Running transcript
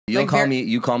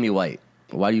You call me white.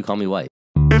 Why do you call me white?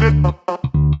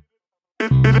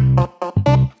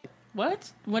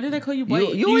 What? What did I call you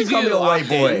white? You always call me a white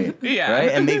boy, yeah, right?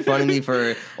 And make fun of me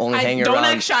for only hanging around. Don't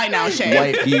act shy now, Shay.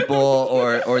 White people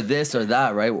or this or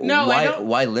that, right? No,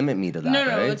 why limit me to that? No,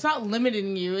 right? it's not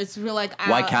limiting you. It's real like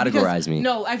why categorize me?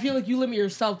 No, I feel like you limit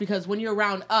yourself because when you're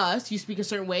around us, you speak a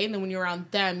certain way, and then when you're around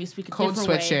them, you speak a different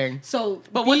switching. way. So,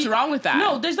 but what's wrong with that?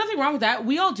 No, there's nothing wrong with that.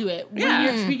 We all do it. When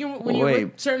you're speaking, when you're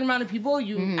with a certain amount of people,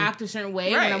 you act a certain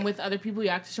way. Right. When I'm with other people, you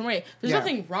act a certain way. There's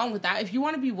nothing wrong with that. If you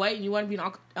want to be white and you want to be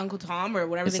an Uncle Tom or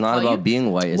whatever, it's not about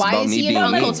being white. It's Why about is me he being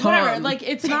an me. Uncle Tom? Whatever. Like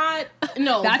it's not.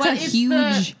 No, that's but a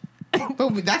huge.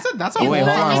 That's a Wait, whole hold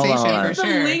on, conversation hold on. for It's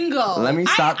sure. the lingo.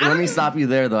 Let me stop you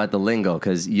there though at the lingo,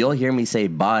 because you'll hear me say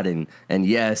 "bot" and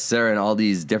yes sir and all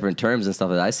these different terms and stuff.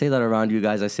 I say that around you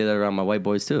guys. I say that around my white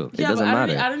boys too. It doesn't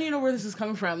matter. I don't even know where this is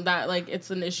coming from. That like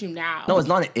it's an issue now. No, it's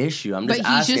not an issue. I'm just But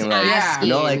he's asking. just like, asking.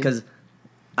 you know, like because.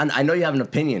 I know you have an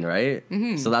opinion, right?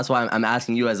 Mm-hmm. So that's why I'm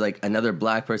asking you as like another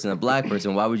black person,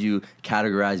 why would you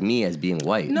categorize me as being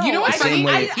white? No, You know what's funny?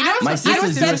 My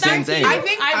sisters do the same thing. I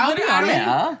think I'll be honest.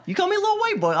 Yeah, you call me a little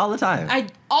white boy all the time.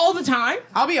 All the time.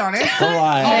 I'll be honest. Come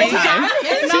on.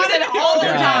 It's not an all the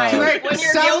time. She's like, When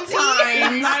you're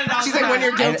sometimes. She's like, when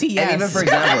you're guilty, And yes. even for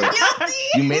example,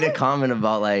 you made a comment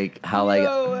about like how like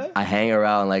I hang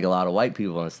around like a lot of white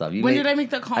people and stuff. When did I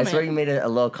make that comment? I swear you made a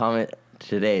little comment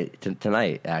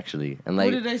tonight actually, and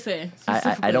like what did I say?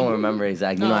 I don't remember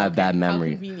exactly. You know, I have bad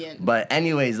memory. How convenient. But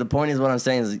anyways, the point is what I'm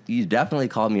saying is you definitely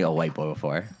called me a white boy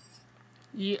before.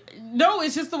 No,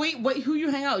 it's just the way who you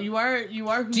hang out. You are who you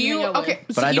hang out with.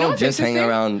 But I don't just hang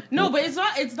around. No, but it's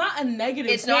not a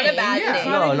negative. It's not a bad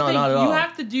thing. No, not at all. You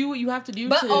have to do what you have to do.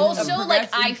 But to also, like,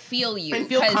 I feel you. And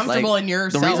feel comfortable in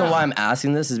yourself. The reason why I'm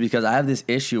asking this is because I have this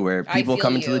issue where people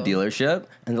come into the dealership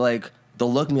and they're like,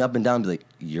 they'll look me up and down and be like,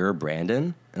 "You're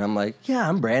Brandon?" And I'm like, "Yeah,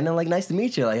 I'm Brandon. Like, nice to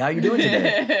meet you. Like, how you doing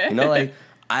today?" You know, like,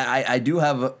 I do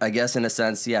have, I guess, in a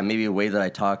sense, maybe a way that I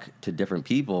talk to different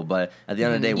people. But at the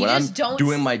end of the day, when I'm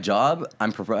doing my job,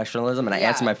 I'm professionalism, and I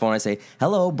answer my phone, I say,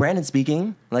 "Hello, Brandon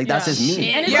speaking." Like, that's just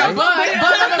me. And Yeah, but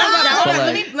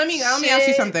let me ask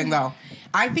you something though.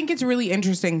 I think it's really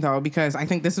interesting though, because I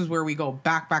think this is where we go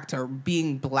back to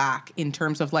being black in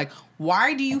terms of like,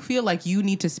 why do you feel like you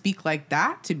need to speak like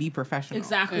that to be professional?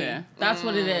 Exactly. Yeah. That's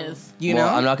what it is. You know,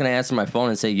 I'm not gonna answer my phone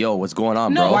and say, "Yo, what's going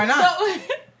on, bro?" Why not?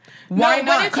 Why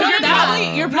not? Because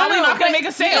you're probably not going to make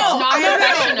a sale.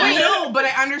 I know, but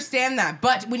I understand that.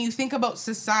 But when you think about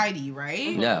society,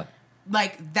 right? Yeah.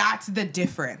 Like, that's the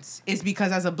difference. Is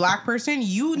because as a black person,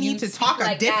 you need to talk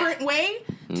a different way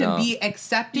to be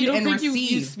accepted and received.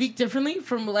 You speak differently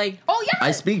from like... Oh, yeah.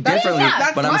 I speak differently,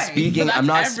 but I'm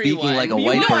not speaking like a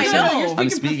white person. I'm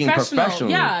speaking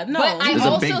professionally. Yeah, no. But There's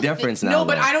a big difference now. No,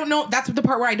 but I don't know. That's the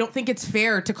part where I don't think it's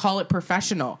fair to call it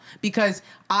professional, because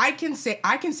I can say,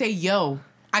 yo.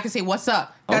 I can say, "What's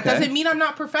up?" That doesn't mean I'm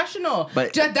not professional.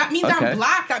 But that means I'm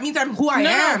black. That means I'm who I am.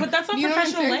 No, but that's not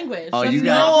professional language. Oh, that's you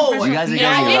guys are getting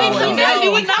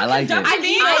it. I like it. I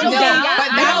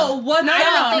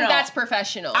don't think that's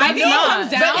professional. I think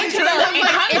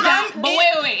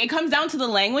it comes down to the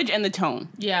language and the tone.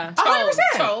 Yeah.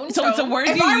 100%. So it's the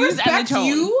words if you I use and the respect tone.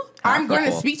 you, I'm going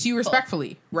to speak to you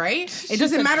respectfully, right? It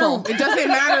doesn't matter. It doesn't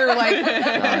matter. Like,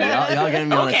 y'all getting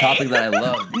me on a topic that I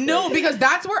love. No, because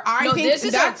that's where I think this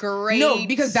is a great. No,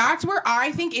 because that's where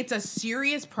I think it's a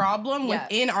serious problem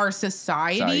within our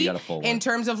society. Sorry, you got a full one. In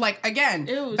terms of like, again,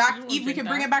 Ew, we can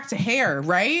bring it back to hair,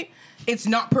 right? It's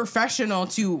not professionally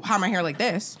to have my hair like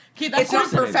this. It's not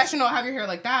professional to have your hair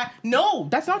like that. No,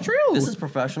 that's not true. This is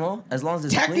professional as long as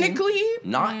it's technically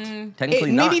clean.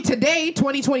 Technically not. Maybe today,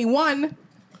 2021.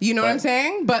 You know what I'm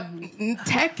saying? But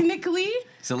technically,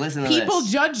 so listen to people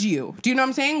this. judge you. Do you know what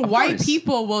I'm saying? Of White course.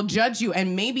 people will judge you,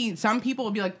 and maybe some people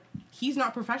will be like, he's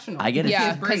not professional. I get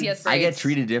it. because he has I get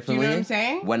treated differently. Do you know what I'm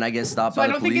saying? When I get stopped by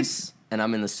the police and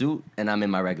I'm in the suit and I'm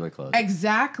in my regular clothes.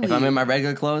 Exactly. If I'm in my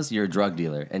regular clothes, you're a drug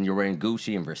dealer, and you're wearing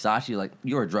Gucci and Versace, like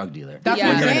you're a drug dealer. That's what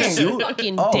I'm When you're in a saying. suit,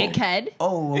 Fucking dickhead.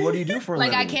 Oh, well, what do you do for a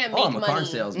Like, living? I can't I'm make a car money.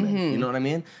 salesman. You know what I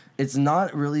mean? It's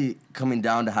not really coming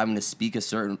down to having to speak a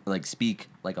certain, speak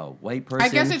like a white person. I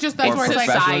guess it's just that's or where it's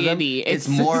like society. It's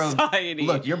more of,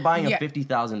 look, you're buying a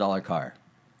 $50,000 car.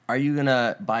 Are you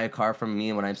gonna buy a car from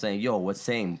me when I'm saying, "Yo, what's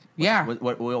saying?"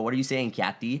 What are you saying,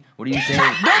 Kathy? What are you saying?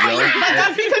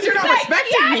 That's because you're not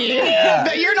respecting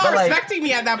me. You're not respecting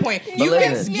me at that point. You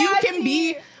can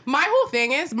be. My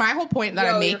whole point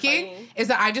that I'm making is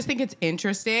that I just think it's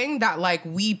interesting that like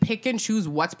we pick and choose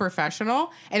what's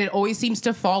professional, and it always seems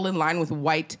to fall in line with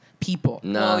white people.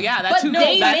 No. Well, yeah, that's who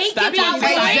they that's make that's it what that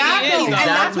way. society is. And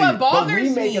that's what bothers but we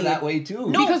make me. it that way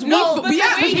too. Because we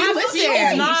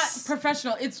listen.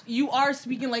 professional. It's you are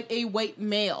speaking like a white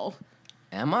male.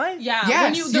 Am I? Yeah.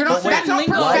 Yes. That's not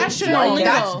professional.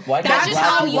 That's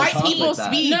how white people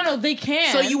speak. No, they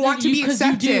can. So you want to be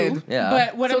accepted.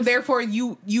 Yeah. But therefore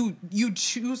you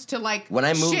choose to like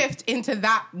shift into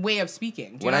that way of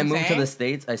speaking. When I moved to the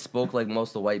States, I spoke like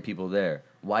most of the white people there.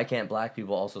 Why can't black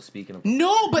people also speak in?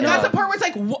 No, but that's the part where it's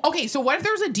like, okay, so what if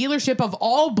there's a dealership of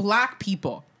all black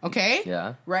people? Okay.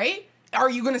 Yeah. Right? Are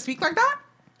you going to speak like that?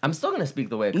 I'm still gonna speak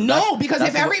the way. No, because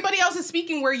if everybody else is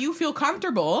speaking where you feel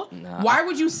comfortable, why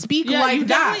would you speak like you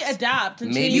that? Definitely adapt.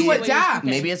 And maybe you adapt.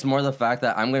 Maybe it's more the fact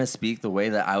that I'm gonna speak the way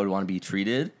that I would want to be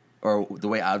treated, or the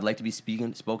way I would like to be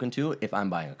spoken to if I'm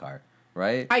buying a car,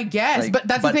 right? I guess, but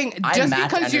that's the thing.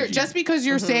 Just because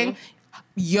you're saying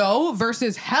yo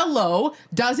versus hello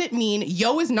doesn't mean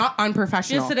yo is not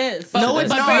unprofessional. Yes, it is. It's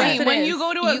not. Bernie, when you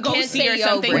go to a go-see or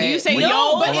something, do you say yo?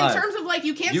 No, but in terms of like,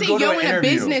 you can't say yo in a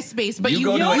business space, but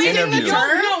you using the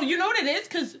term. No, you know what it is?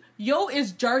 Because yo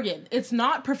is jargon. It's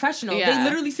not professional. Yeah. They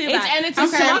literally say that. And it's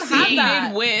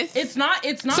associated with. It's not.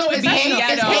 So is hey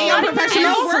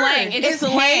unprofessional? It's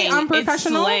slang. Hey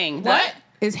unprofessional? What?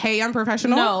 Is hey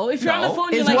unprofessional? No, if you're on the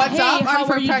phone, you're is like, what's hey, up how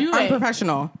are you doing?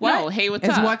 Unprofessional? What? No, hey, what's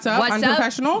up? Is what's up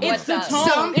unprofessional? It's the tone.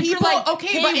 Some if people, like, okay,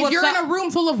 hey, but if you're up? in a room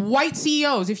full of white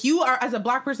CEOs, if you are, as a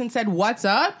black person, said what's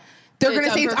up, they're going to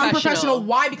say it's unprofessional.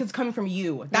 Why? Because it's coming from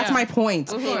you. That's my point.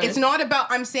 Mm-hmm. It's not about,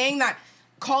 I'm saying that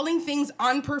calling things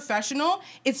unprofessional,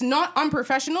 it's not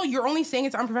unprofessional. You're only saying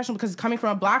it's unprofessional because it's coming from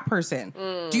a black person.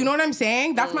 Do you know what I'm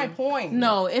saying? That's my point.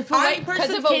 No, if a white person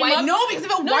because if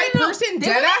a white person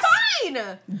dead ass, fine.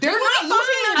 They're not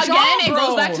losing their job, Again, it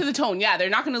goes back to the tone. Yeah, they're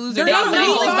not going to lose their job. They're not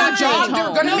losing their job.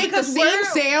 They're going to make the same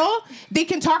sale. They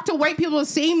can talk to white people the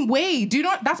same way. Do you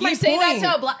know? That's my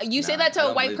point. You say that to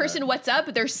a white person, what's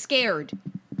up? They're scared.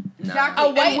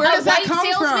 Exactly. Where does that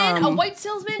come from? A white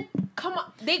salesman. Come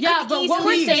on, they could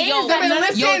easily say, yo,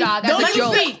 dog, that's a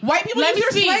joke. White people use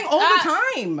their slang all the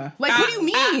time. Like, what do you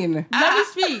mean? Let me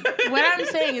speak. What I'm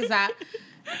saying is that...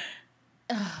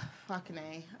 Fucking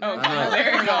A. Oh,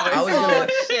 there you go. But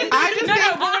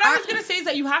what I was going to say is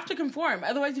that you have to conform.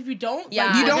 Otherwise, if you don't...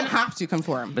 Yeah. You don't have to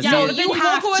conform. No, you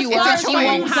have to.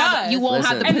 You won't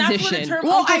have the position. And that's where the term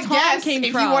I guess if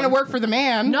you want to work for the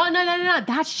man. No.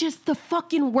 That's just the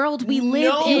fucking world we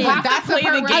live in. That's the part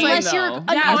where unless you're an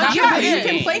entrepreneur. You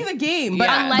can play the game. But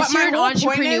unless you're an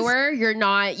entrepreneur, you're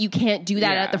not... You can't do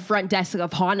that at the front desk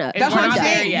of Honda. That's what I'm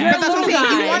saying. That's what I'm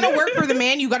saying. You want to work for the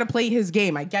man, you got to play his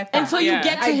game. I get that. Until you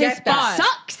get to his spot.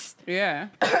 Sucks. Yeah.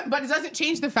 But it doesn't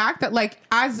change the fact that, like,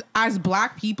 as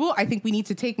black people, I think we need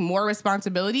to take more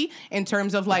responsibility in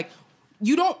terms of, like,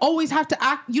 you don't always have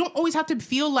to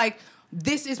feel like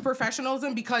this is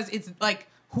professionalism because it's, like,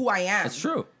 who I am. It's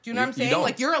true. Do you know what I'm saying?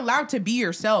 Like, you're allowed to be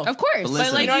yourself. Of course.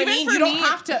 But like, you know what I mean? You don't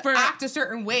have to act a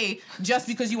certain way just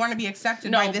because you want to be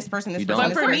accepted by this person, this person,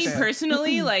 But for me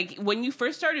personally, like, when you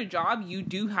first start a job, you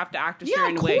do have to act a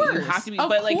certain way. You have to be.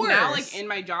 But, like, now, like, in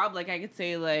my job, like, I could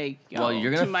say, like, well,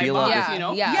 you're gonna to my feel boss, you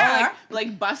know? Yeah.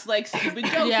 Like, bust, like, stupid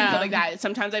jokes and stuff like that.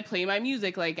 Sometimes I play my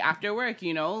music, like, after work,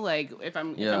 you know? Like, if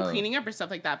I'm cleaning up or stuff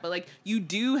like that. But, like, you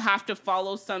do have to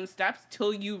follow some steps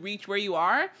till you reach where you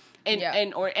are.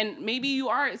 And maybe you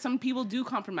are. Some people do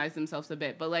compromise themselves a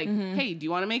bit, but like, hey, do you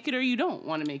want to make it or you don't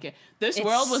want to make it? This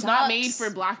world was not made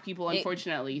for black people,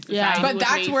 unfortunately. But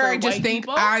that's where I just think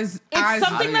as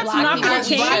something that's not going to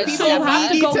change. So we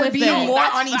need to be more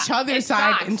on each other's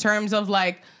side in terms of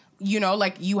like. You know,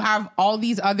 like you have all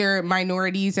these other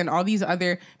minorities and all these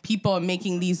other people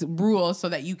making these rules so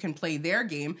that you can play their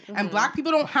game. And black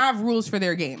people don't have rules for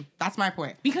their game. That's my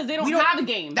point. Because they don't have a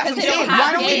game. That's what I'm saying.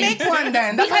 Why don't we make one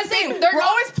then? That's what I'm saying. We're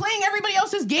always playing everybody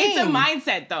else's game. It's a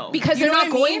mindset though. Because they're not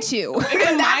going to.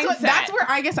 That's where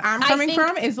I guess I'm coming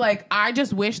from is like, I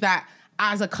just wish that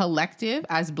as a collective,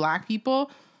 as black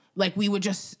people, like we would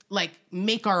just like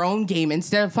make our own game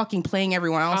instead of fucking playing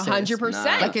everyone else's. 100%.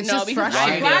 Like it's just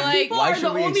frustrating. Black people are the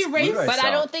only race, but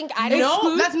I don't think I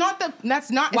no.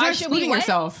 That's not. Why should excluding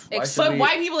yourself? But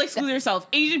white people exclude themselves.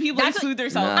 Asian people exclude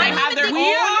themselves. They have their own. But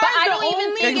I don't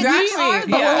even think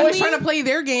exactly. But we're always trying to play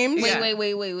their games.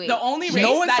 Wait. The only race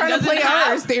no one's that trying to play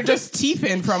have ours. They're just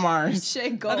teething from ours.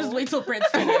 Shay, go. I'll just wait till Brent's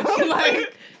finished.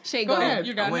 Like, Shay, go go. ahead.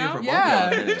 You're done now?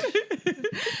 Yeah.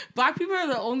 Black people are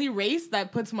the only race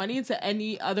that puts money into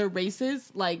any other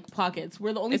races like pockets.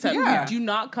 We're the only people who do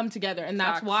not come together, and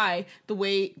that's why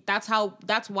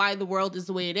that's why the world is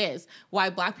the way it is. Why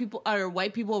black people or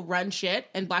white people run shit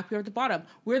and black people are at the bottom.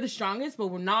 We're the strongest, but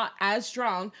we're not as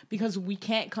strong because we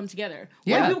can't come together.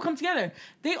 White people come together.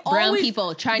 They brown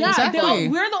people, Chinese people.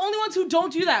 We're the only ones who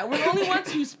don't do that. We're the only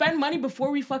ones who spend money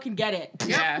before we fucking get it.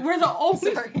 Yeah. We're the only.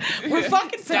 We're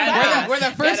fucking pathetic. We're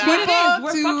the first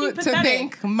people to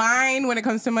think mine when it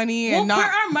comes to money and not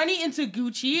put our money into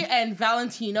Gucci and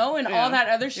Valentino and all that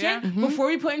other shit before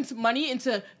we put money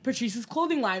into Patrice's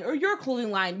clothing line or your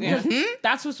clothing line because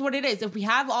that's just what it is. If we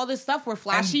have all this stuff, we're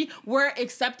flashy. We're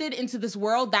accepted into this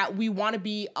world that we want to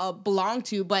be belong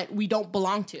to, but we don't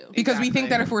belong to because we think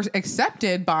that if we're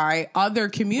accepted by other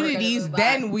communities,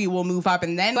 then we will move up,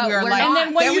 and then we're like,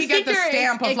 and then we get the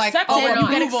stamp of like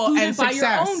approval and success. By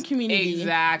your own community.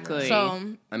 Exactly.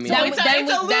 So I mean,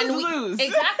 it's a lose-lose.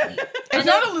 Exactly. It's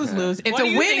not a lose-lose. It's a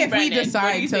win if we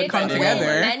decide to come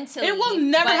together. It will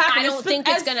never happen. I don't think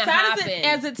it's going to happen.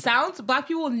 As it sounds, black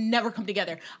people will never come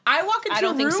together. I walk into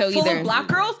a room full of black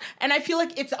girls, and I feel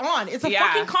like it's on. It's a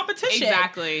fucking competition.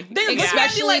 Exactly. They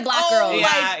especially like black girls.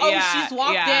 She's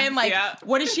walked in. Like,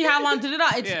 what does she have on?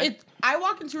 It's I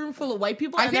walk into a room full of white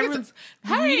people and everyone's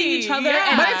reading each other.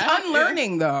 Yeah. But it's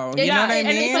unlearning, though. You know what I mean?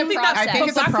 And it's something I think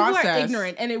it's a process. People are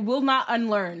ignorant, and it will not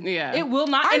unlearn. Yeah. It will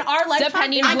not. In our lifetime,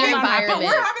 depending on the environment. But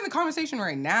we're having the conversation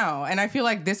right now, and I feel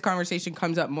like this conversation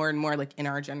comes up more and more like in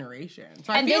our generation.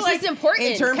 So and this is important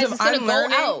in terms of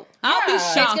unlearning. Go out. I'll be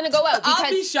shocked. It's going to go out.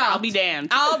 I'll be shocked. I'll be damned.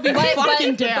 I'll be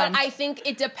fucking damned. But I think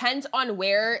it depends on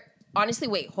where. Honestly,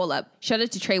 wait, hold up. Shout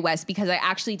out to Trey West because I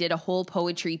actually did a whole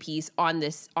poetry piece on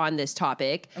this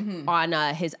topic on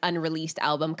his unreleased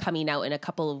album coming out in a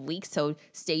couple of weeks. So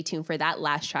stay tuned for that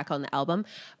last track on the album.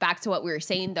 Back to what we were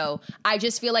saying though, I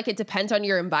just feel like it depends on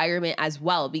your environment as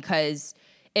well because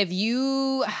if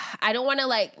you, I don't want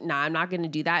to I'm not going to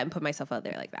do that and put myself out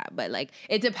there like that. But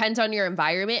it depends on your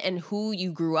environment and who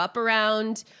you grew up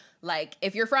around. Like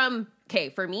if you're from,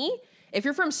 for me, if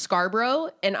you're from Scarborough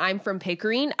and I'm from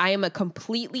Pickering, I am a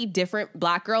completely different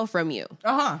black girl from you.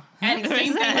 And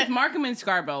same thing with Markham and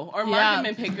Scarborough or Markham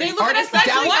and Pickering. They look at us like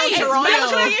white,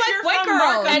 especially if you're white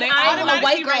girls. And I'm a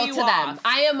white girl to them.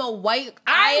 I am a white.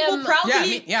 I will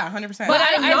proudly. 100%. But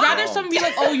I'd rather someone be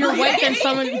like, "Oh, you're white," than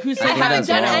someone who's I haven't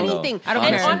done anything. I don't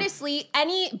care. And honestly,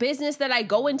 any business that I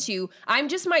go into, I'm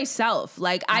just myself.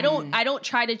 Like I don't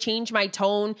try to change my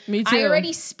tone. Me too. I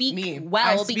already speak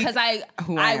well because I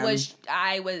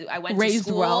went to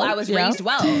school. Well. I was raised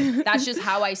well. That's just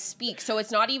how I speak. So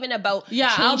it's not even about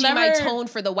changing my tone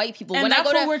for the white people. And when that's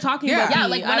I go what we're talking about. Yeah,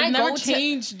 like when I never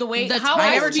change the way how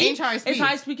I never change how I speak. It's how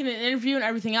I speak in an interview and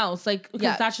everything else. Like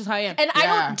because that's just how I am. And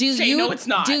I don't. Do you? No, it's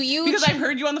not. Do you? Because I've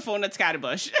heard you on the phone at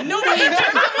Scatterbush. No, but there's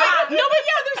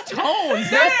tones.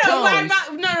 There's tones.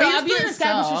 No. I'll be in the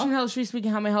Scatterbush, Richmond Hill Street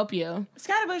speaking. How may I help you?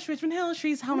 Scatterbush, Richmond Hill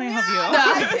Street. How may I help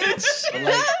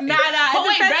you? Nah. Oh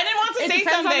wait, Brendan wants to say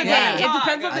something. It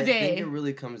depends on the day. I think it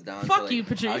really comes down Fuck to you,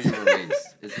 Patrice. how you were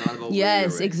raised. It's not about where you were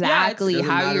raised. Exactly. It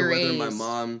doesn't how matter you're whether raised. my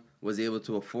mom was able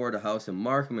to afford a house in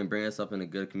Markham and bring us up in a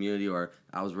good community, or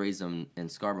I was raised in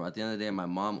Scarborough. At the end of the day, my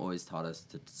mom always taught us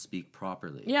to speak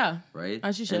properly. Yeah. Right?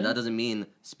 As you should. And that doesn't mean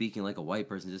speaking like a white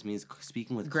person. It just means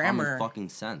speaking with grammar. common fucking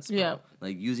sense, bro. Yeah.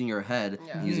 Like using your head,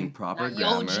 using proper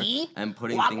Not grammar, and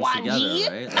putting things together,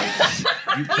 right?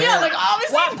 Like, you can't,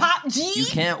 obviously pop G. you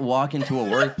can't walk into a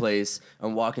workplace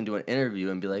and walk into an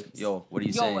interview and be like, yo, what are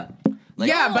you saying?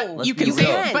 Like, but you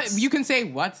can say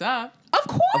what's up. Of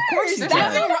course. There's That's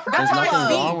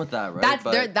nothing wrong with that, right?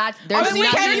 There's we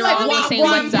nothing can't wrong with saying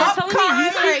what's up. I'm telling you,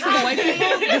 you speak to the white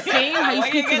people the same how you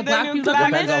speak to the black people. It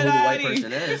depends on who the white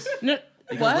person is. No,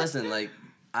 because listen,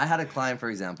 I had a client, for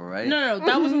example, right? No,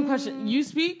 that wasn't the question. You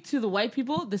speak to the white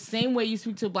people the same way you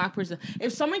speak to a black person.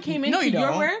 If someone came into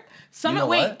your work,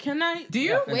 what? Can I? Do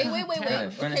you? Wait.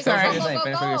 Finish what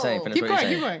you're saying. Keep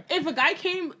going. If a guy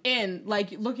came in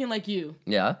looking like you,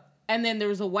 and then there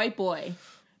was a white boy,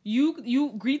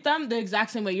 you greet them the exact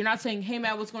same way. You're not saying, "Hey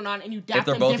man, what's going on?" and you dap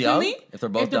them differently. If they're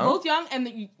both young,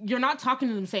 and you're not talking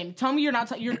to them the same. Tell me you're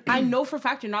not. I know for a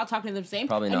fact you're not talking to them the same.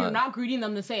 Probably and not. you're not greeting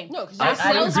them the same. No, because you're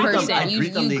a salesperson. You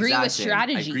agree with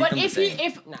strategy. But but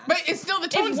it's still the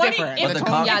tone's different. If the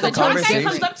guy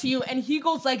comes up to you and he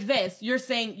goes like this, you're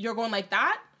saying you're going like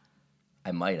that.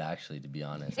 I might actually, to be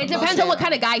honest. It depends on what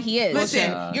kind of guy he is.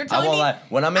 Listen, you're telling me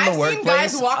when I'm in the workplace,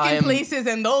 I've seen guys walk in places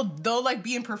and they'll like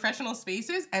be in professional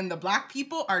spaces, and the black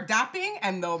people are dapping,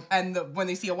 and when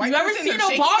they see a white person, they're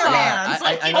shaking their hands.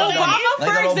 Obama,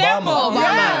 for example.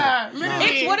 Obama.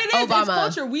 It's what it is. Obama. It's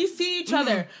culture. We see each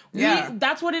other.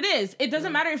 That's what it is. It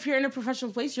doesn't matter if you're in a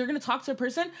professional place. You're going to talk to a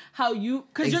person because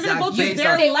you're going to go to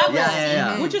their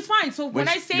level, which is fine. So when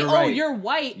I say, you're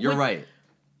white, you're right.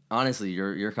 Honestly,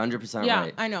 you're 100%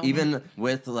 right. I know. Even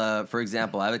with, for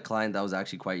example, I have a client that was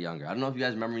actually quite younger. I don't know if you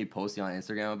guys remember me posting on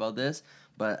Instagram about this,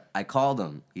 but I called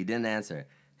him. He didn't answer.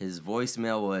 His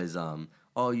voicemail was,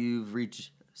 you've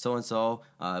reached so-and-so.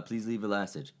 Please leave a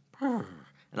message.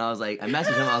 And I was like, I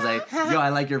messaged him. I was like, yo, I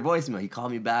like your voicemail. He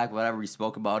called me back, whatever. We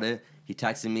spoke about it. He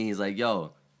texted me. He's like,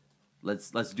 yo, let's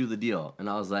do the deal. And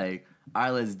I was like, all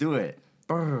right, let's do it.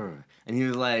 And he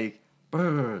was like,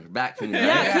 back to me. Right?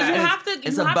 Yeah, because you have to.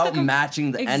 It's about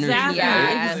matching the energy.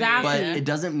 Right? Exactly. But it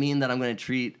doesn't mean that I'm going to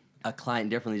treat a client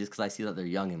differently just because I see that they're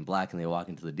young and black and they walk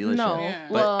into the dealership. No. Yeah.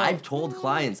 But I've told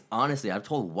clients, honestly, I've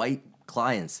told white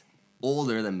clients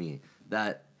older than me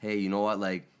that, hey, you know what?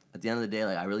 Like, at the end of the day,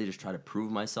 like, I really just try to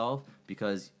prove myself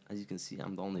because, as you can see,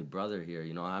 I'm the only brother here.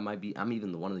 You know, I'm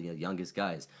even one of the youngest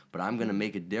guys, but I'm going to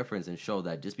make a difference and show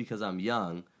that just because I'm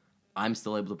young, I'm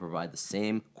still able to provide the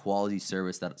same quality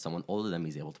service that someone older than me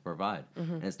is able to provide.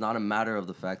 And it's not a matter of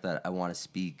the fact that I want to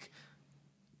speak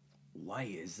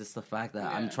white. It's just the fact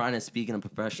that I'm trying to speak in a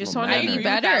professional manner. Just want to be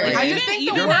better. Like, I just think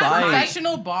the word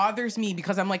professional bothers me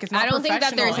because I'm like, it's not professional. I don't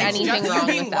think that there's anything wrong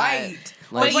with that. White.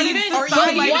 Like, But even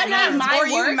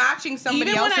you matching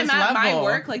somebody else's level. Even when I'm at my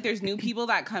work, like, there's new people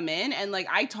that come in, and, like,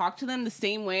 I talk to them the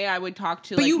same way I would talk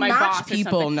to, like, my boss or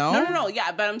people, something. no? No,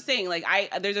 yeah, but I'm saying, like,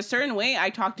 there's a certain way I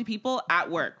talk to people at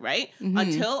work, right?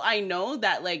 Until I know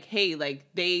that, like, hey, like,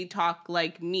 they talk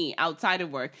like me outside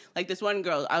of work. Like, this one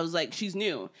girl, I was like, she's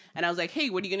new, and I was like, hey,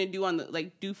 what are you gonna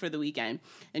do for the weekend?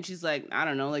 And she's like, I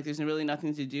don't know, like, there's really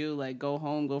nothing to do, like, go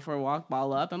home, go for a walk,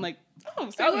 ball up. I'm like,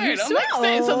 say word. I'm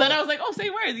like, so then I was like,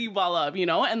 say word, you ball up, you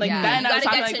know? And like then I was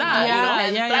talking like that,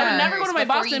 you know? But I would never go to my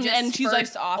boss and she's like,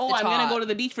 I'm gonna go to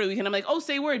the beach for the weekend. I'm like,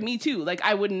 say word, me too. Like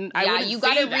I wouldn't you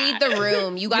gotta read the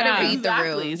room. You gotta read the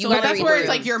room. So that's where it's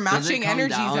like you're matching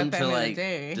energies at the end of the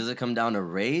day. Does it come down to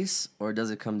race or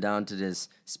does it come down to just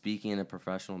speaking in a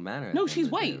professional manner? No, she's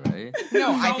white. Right?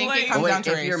 No, I think it comes down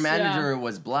to race. If your manager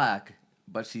was black,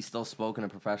 but she still spoke in a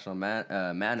professional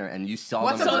manner, and you saw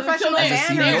what's them a professional manner?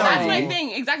 That's my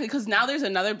thing, exactly. Because now there's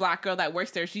another black girl that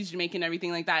works there. She's Jamaican,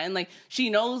 everything like that, and like she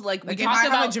knows, like we if talk I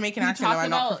about have a Jamaican accent, am I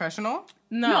not professional?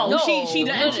 No, she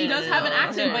does have an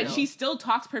accent, but she still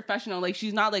talks professional. Like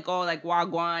she's not like like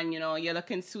wagwan, you know, you're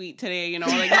looking sweet today, you know,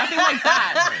 like nothing like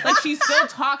that. Like she still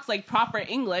talks like proper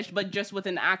English, but just with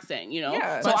an accent, you know.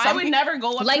 Yeah. So I would never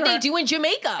go up like to her, they do in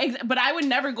Jamaica. But I would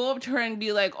never go up to her and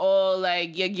be like,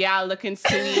 like yeah, looking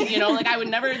sweet, you know. Like I would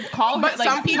never call her. But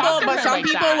some people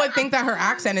would think that her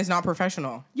accent is not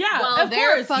professional. Yeah, well, of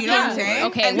course. You know what I'm saying?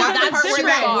 Okay, and that's the part where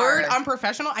that word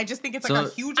unprofessional. I just think it's like a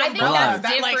huge umbrella. I think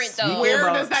that's different though.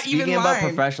 Where does that even lie? About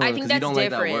professional, I think that's you don't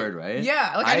different. like that word, right?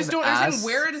 Yeah, like I just don't understand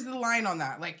where is the line on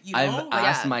that. Like you know, I've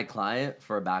asked my client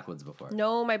for a backwoods before.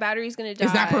 No, my battery's gonna die.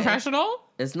 Is that professional?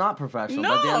 It's not professional.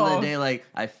 But at the end of the day, like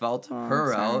I felt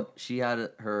her out. She had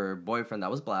her boyfriend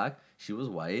that was black. She was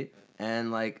white,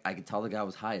 and like I could tell the guy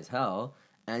was high as hell.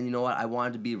 And you know what? I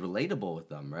wanted to be relatable with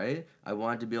them, right? I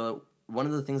wanted to be able. One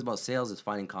of the things about sales is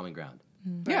finding common ground.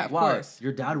 Yeah, of course.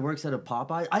 Your dad works at a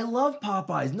Popeyes? I love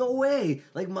Popeyes. No way.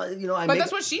 Like, But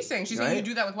that's what she's saying. She's saying you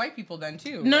do that with white people then,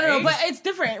 too. No, but it's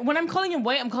different. When I'm calling him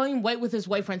white, I'm calling him white with his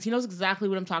white friends. He knows exactly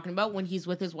what I'm talking about when he's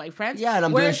with his white friends. Yeah, and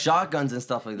I'm doing shotguns and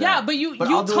stuff like that. Yeah, but you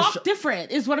talk different,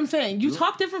 is what I'm saying. You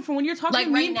talk different from when you're talking to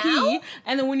me and P,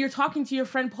 and then when you're talking to your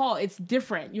friend Paul, it's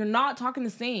different. You're not talking the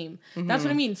same. Mm-hmm. That's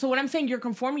what I mean. So when I'm saying you're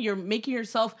conforming, you're making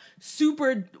yourself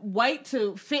super white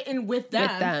to fit in with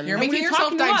them. You're making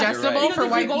yourself digestible for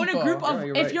white people.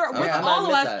 If you're with all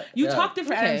of us, you talk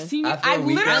different. Okay. I've seen you. I've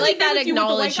literally that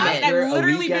acknowledgement. I've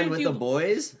literally been with the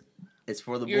boys. It's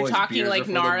for the boys. You're talking like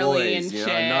gnarly and shit.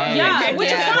 Yeah, which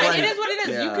is fine. It is what it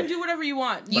is. You can do whatever you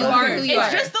want. You are who you are.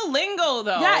 It's just the lingo,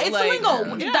 though. Yeah, it's the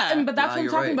lingo. But that's what I'm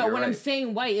talking about when I'm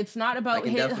saying white. It's not about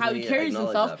how he carries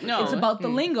himself. No, it's about the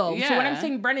lingo. So when I'm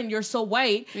saying, Brennan, you're so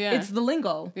white, it's the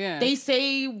lingo. They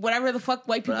say whatever the fuck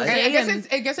white people say.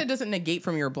 I guess it doesn't negate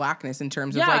from your blackness in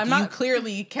terms of like you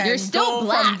clearly can. You're still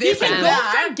black. You can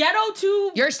go from ghetto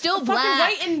to you're still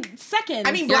black. White in seconds.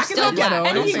 I mean, black is still ghetto.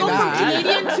 And you go from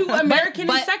Canadian to American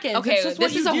in seconds. Okay,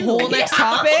 this is a whole next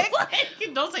topic.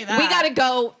 Don't say that.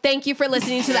 go. Thank you for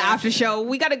listening to the after show.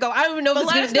 We gotta go. I don't even know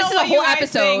if this is a whole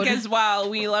episode as well.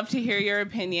 We love to hear your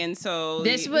opinion. So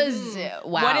this was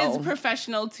wow. What is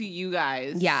professional to you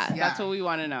guys? Yeah. That's what we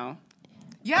want to know.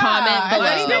 Yeah, comment below.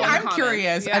 anything, I'm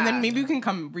curious, and then maybe we can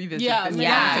come revisit this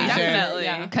conversation.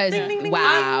 Definitely. Because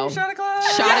wow, shot o'clock.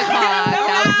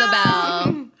 That was the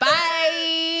bell.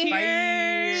 Bye.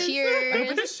 Bye. Cheers. I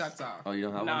hope it just shuts off. Oh, you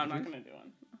don't have one? No, I'm not gonna do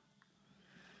one.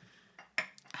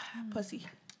 Pussy.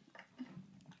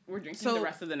 We're drinking the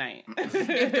rest of the night. If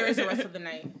there is the rest of the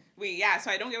night. Wait, yeah.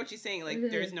 So I don't get what you're saying. Like,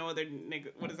 there's no other nigga.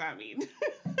 What does that mean?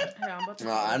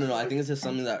 No, I don't know. I think it's just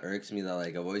something that irks me that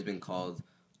like I've always been called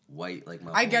white. Like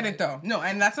my. I get it though. No,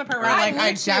 and that's the part where like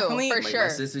I definitely for like, sure. My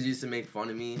sisters used to make fun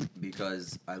of me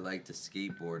because I like to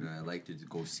skateboard and I like to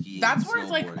go skiing. That's where it's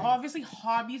like obviously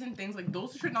hobbies and things like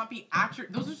those should not be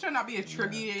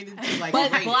attributed to like.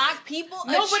 But race. black people,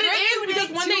 No, but it is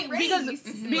because one thing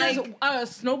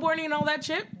because snowboarding and all that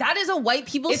shit. that is a white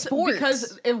people sport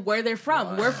because of where they're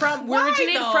from. Why? We're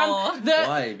originated from the.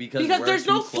 Why? Because there's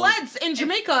no sleds in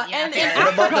Jamaica and in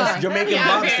What about Africa. this Jamaican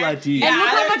bobsled team? And look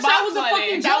how much there's that was a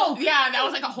fucking joke. That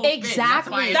was like a whole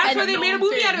Exactly. thing. That's why they made a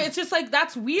movie out of it. It's just like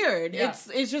that's weird. Yeah.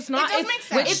 It's just not. It doesn't make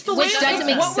sense. It's the Which way doesn't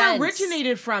make what sense. we're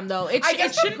originated from, though. It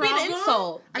guess the shouldn't be an problem-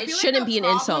 insult. It shouldn't be an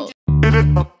insult.